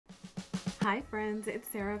Hi friends, it's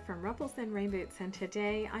Sarah from Ruffles and Rainboots, and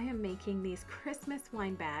today I am making these Christmas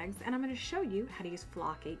wine bags and I'm going to show you how to use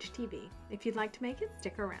Flock HTV. If you'd like to make it,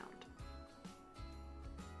 stick around.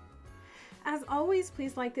 As always,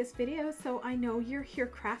 please like this video so I know you're here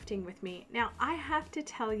crafting with me. Now I have to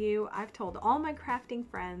tell you, I've told all my crafting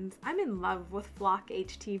friends, I'm in love with Flock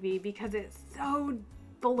HTV because it's so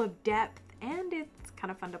full of depth and it's kind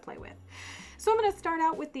of fun to play with. So I'm going to start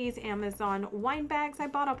out with these Amazon wine bags I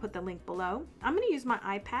bought. I'll put the link below. I'm going to use my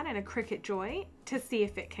iPad and a Cricut Joy to see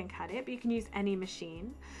if it can cut it, but you can use any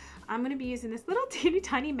machine. I'm going to be using this little teeny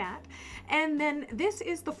tiny mat. And then this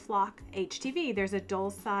is the Flock HTV. There's a dull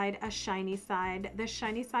side, a shiny side. The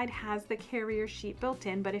shiny side has the carrier sheet built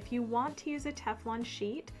in, but if you want to use a Teflon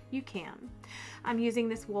sheet, you can. I'm using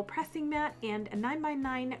this wool pressing mat and a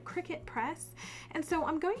 9x9 Cricut press. And so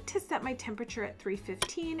I'm going to set my temperature at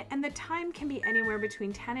 315 and the time can be anywhere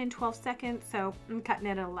between 10 and 12 seconds. So I'm cutting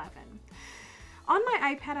it at 11. On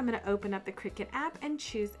my iPad, I'm going to open up the Cricut app and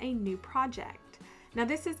choose a new project. Now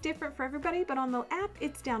this is different for everybody, but on the app,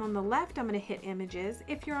 it's down on the left. I'm going to hit images.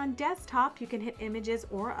 If you're on desktop, you can hit images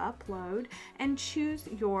or upload and choose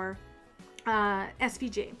your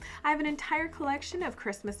SVG. I have an entire collection of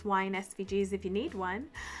Christmas wine SVGs if you need one.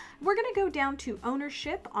 We're going to go down to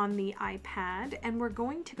ownership on the iPad and we're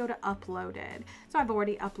going to go to uploaded. So I've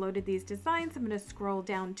already uploaded these designs. I'm going to scroll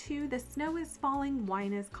down to the snow is falling,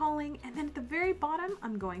 wine is calling, and then at the very bottom,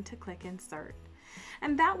 I'm going to click insert.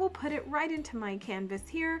 And that will put it right into my canvas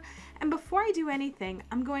here. And before I do anything,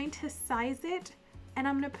 I'm going to size it and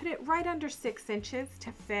I'm going to put it right under 6 inches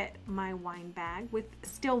to fit my wine bag, with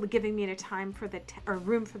still giving me the time for the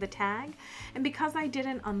room for the tag. And because I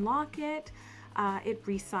didn't unlock it, it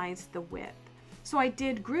resized the width. So I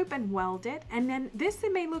did group and weld it, and then this,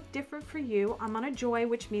 it may look different for you. I'm on a Joy,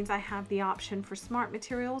 which means I have the option for smart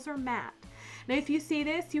materials or matte. Now if you see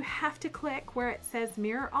this, you have to click where it says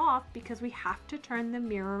mirror off because we have to turn the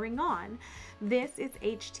mirroring on. This is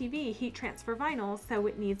HTV, heat transfer vinyl, so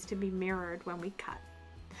it needs to be mirrored when we cut.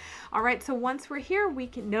 All right, so once we're here, we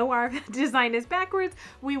can know our design is backwards.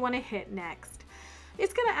 We want to hit next.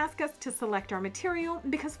 It's going to ask us to select our material.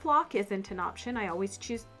 Because flock isn't an option, I always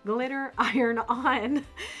choose glitter iron on.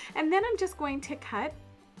 And then I'm just going to cut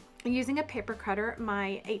using a paper cutter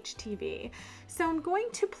my HTV. So I'm going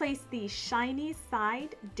to place the shiny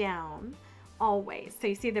side down always. So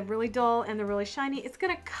you see the really dull and the really shiny, it's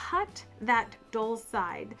going to cut that dull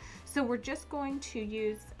side. So we're just going to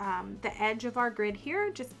use the edge of our grid here,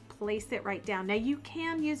 just place it right down. Now you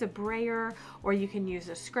can use a brayer or you can use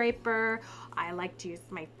a scraper. I like to use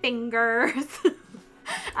my fingers.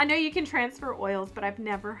 I know you can transfer oils, but I've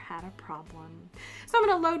never had a problem. So I'm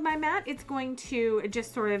going to load my mat. It's going to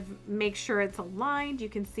just sort of make sure it's aligned. You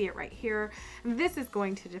can see it right here. This is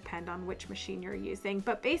going to depend on which machine you're using,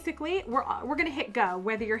 but basically we're going to hit go,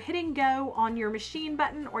 whether you're hitting go on your machine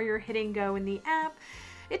button or you're hitting go in the app.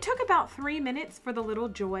 It took about 3 minutes for the little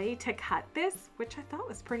Joy to cut this, which I thought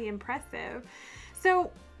was pretty impressive. So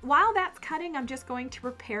while that's cutting, I'm just going to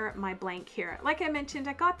prepare my blank here. Like I mentioned,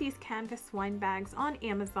 I got these canvas wine bags on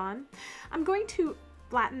Amazon. I'm going to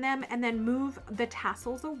flatten them and then move the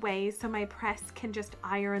tassels away so my press can just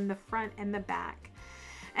iron the front and the back.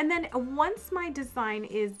 And then once my design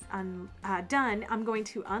is done, I'm going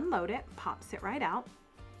to unload it, pops it right out.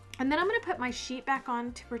 And then I'm going to put my sheet back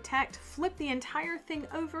on to protect, flip the entire thing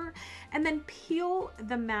over, and then peel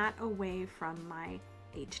the mat away from my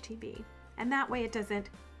HTV. And that way it doesn't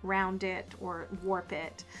round it or warp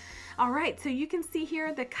it. All right, so you can see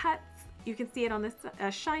here the cuts. You can see it on this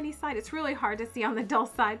shiny side. It's really hard to see on the dull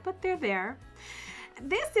side, but they're there.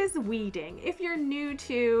 This is weeding. If you're new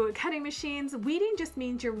to cutting machines, weeding just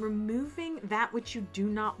means you're removing that which you do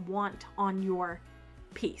not want on your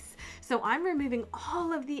piece. So I'm removing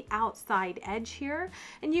all of the outside edge here,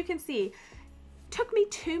 and you can see took me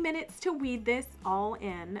 2 minutes to weed this all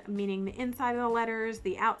in, meaning the inside of the letters,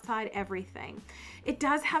 the outside, everything. It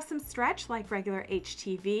does have some stretch like regular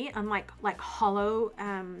HTV, unlike hollow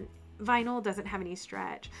vinyl doesn't have any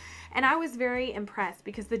stretch. And I was very impressed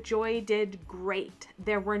because the Joy did great.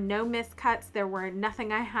 There were no miscuts. There were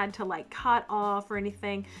nothing I had to like cut off or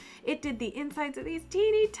anything. It did the insides of these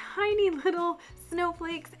teeny tiny little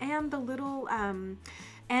snowflakes and the little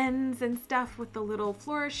ends and stuff with the little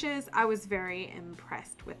flourishes. I was very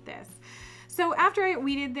impressed with this. So after I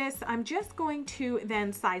weeded this, I'm just going to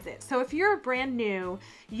then size it. So if you're brand new,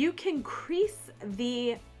 you can crease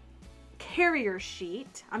the carrier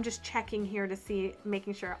sheet. I'm just checking here to see,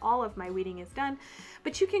 making sure all of my weeding is done,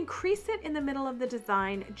 but you can crease it in the middle of the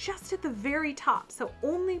design just at the very top. So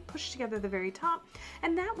only push together the very top,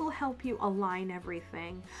 and that will help you align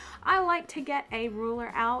everything. I like to get a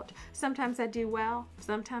ruler out. Sometimes I do well,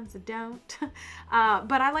 sometimes I don't.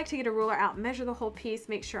 But I like to get a ruler out, measure the whole piece,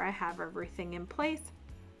 make sure I have everything in place.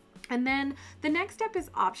 And then the next step is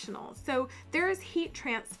optional. So there is heat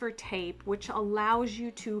transfer tape, which allows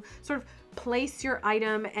you to sort of place your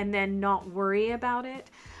item and then not worry about it.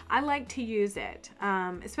 I like to use it,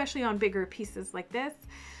 especially on bigger pieces like this.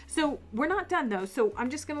 So we're not done though. So I'm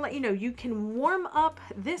just gonna let you know, you can warm up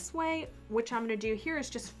this way. Which I'm gonna do here is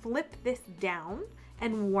just flip this down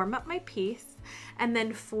and warm up my piece, and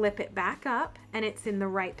then flip it back up and it's in the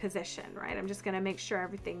right position, right? I'm just gonna make sure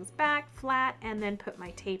everything's back flat and then put my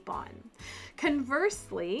tape on.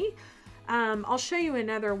 Conversely, I'll show you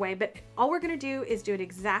another way, but all we're gonna do is do it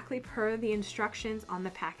exactly per the instructions on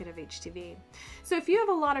the packet of HTV. So if you have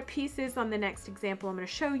a lot of pieces on the next example I'm gonna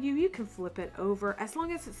show you, you can flip it over as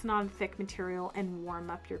long as it's not a thick material and warm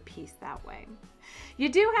up your piece that way. You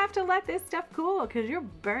do have to let this stuff cool because you'll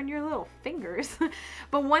burn your little fingers.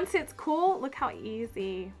 But once it's cool, look how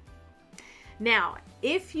easy. Now,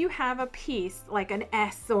 if you have a piece like an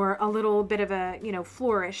S or a little bit of a,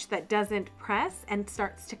 flourish that doesn't press and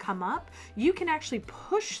starts to come up, you can actually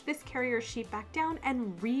push this carrier sheet back down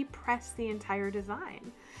and repress the entire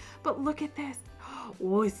design. But look at this.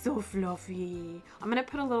 Oh, it's so fluffy. I'm gonna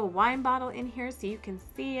put a little wine bottle in here so you can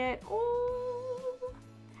see it. Oh,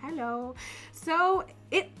 hello. So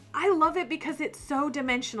I love it because it's so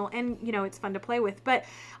dimensional and it's fun to play with, but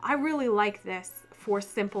I really like this for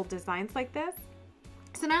simple designs like this.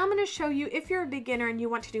 So now I'm going to show you, if you're a beginner and you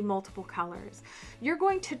want to do multiple colors, you're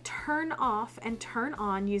going to turn off and turn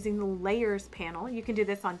on using the layers panel. You can do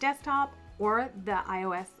this on desktop or the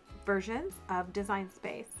iOS versions of Design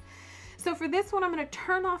Space. So for this one, I'm going to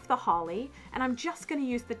turn off the holly and I'm just going to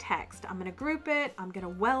use the text. I'm going to group it, I'm going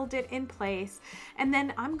to weld it in place, and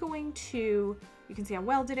then I'm going to, you can see I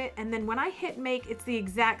welded it, and then when I hit make, it's the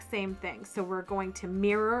exact same thing. So we're going to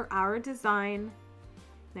mirror our design.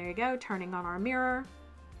 There you go, turning on our mirror.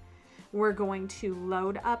 We're going to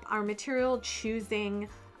load up our material, choosing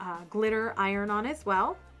glitter iron-on as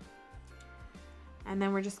well. And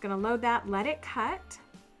then we're just gonna load that, let it cut.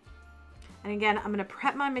 And again, I'm gonna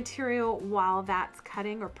prep my material while that's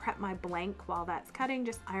cutting, or prep my blank while that's cutting,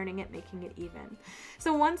 just ironing it, making it even.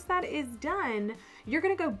 So once that is done, you're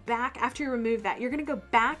gonna go back, after you remove that, you're gonna go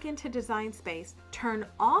back into Design Space, turn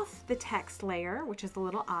off the text layer, which is the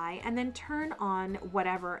little eye, and then turn on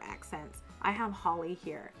whatever accents. I have holly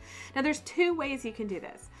here. Now there's two ways you can do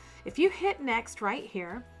this. If you hit next right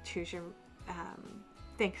here, choose your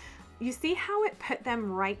thing. You see how it put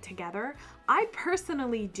them right together? I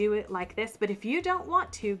personally do it like this, but if you don't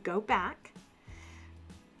want to, go back,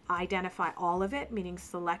 identify all of it, meaning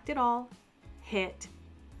select it all, hit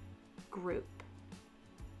group,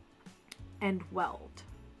 and weld.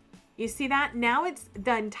 You see that? Now it's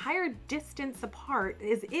the entire distance apart,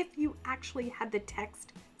 as if you actually had the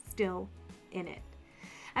text still in it.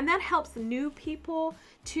 And that helps new people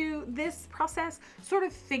to this process sort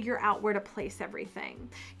of figure out where to place everything.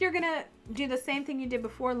 You're gonna do the same thing you did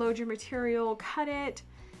before, load your material, cut it,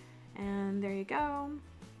 and there you go.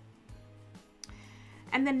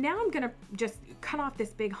 And then now I'm gonna just cut off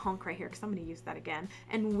this big hunk right here, because I'm gonna use that again,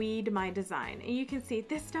 and weed my design. And you can see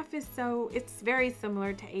this stuff is it's very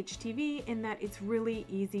similar to HTV in that it's really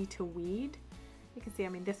easy to weed. You can see, I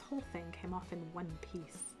mean, this whole thing came off in one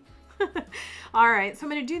piece. All right, so I'm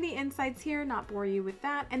going to do the insides here, not bore you with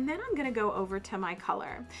that, and then I'm going to go over to my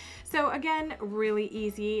color. So again, really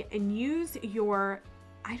easy, and use your,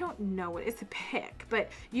 I don't know what, it's a pick, but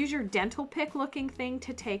use your dental pick looking thing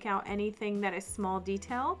to take out anything that is small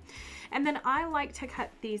detail. And then I like to cut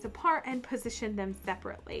these apart and position them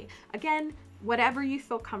separately. Again, whatever you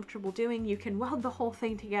feel comfortable doing, you can weld the whole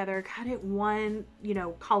thing together, cut it one,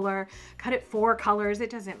 color, cut it 4 colors, it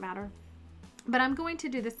doesn't matter. But I'm going to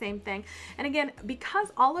do the same thing. And again, because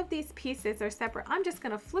all of these pieces are separate, I'm just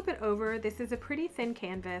going to flip it over. This is a pretty thin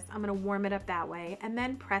canvas. I'm going to warm it up that way and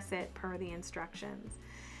then press it per the instructions.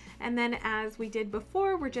 And then as we did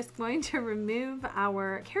before, we're just going to remove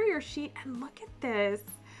our carrier sheet, and look at this.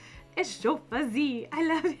 It's so fuzzy. I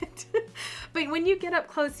love it. But when you get up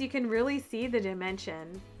close, you can really see the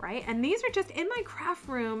dimension, right? And these are just in my craft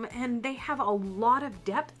room, and they have a lot of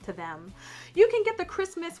depth to them. You can get the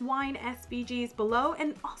Christmas wine SVGs below,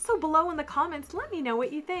 and also below in the comments, let me know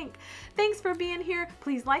what you think. Thanks for being here.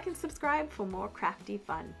 Please like and subscribe for more crafty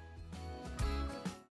fun.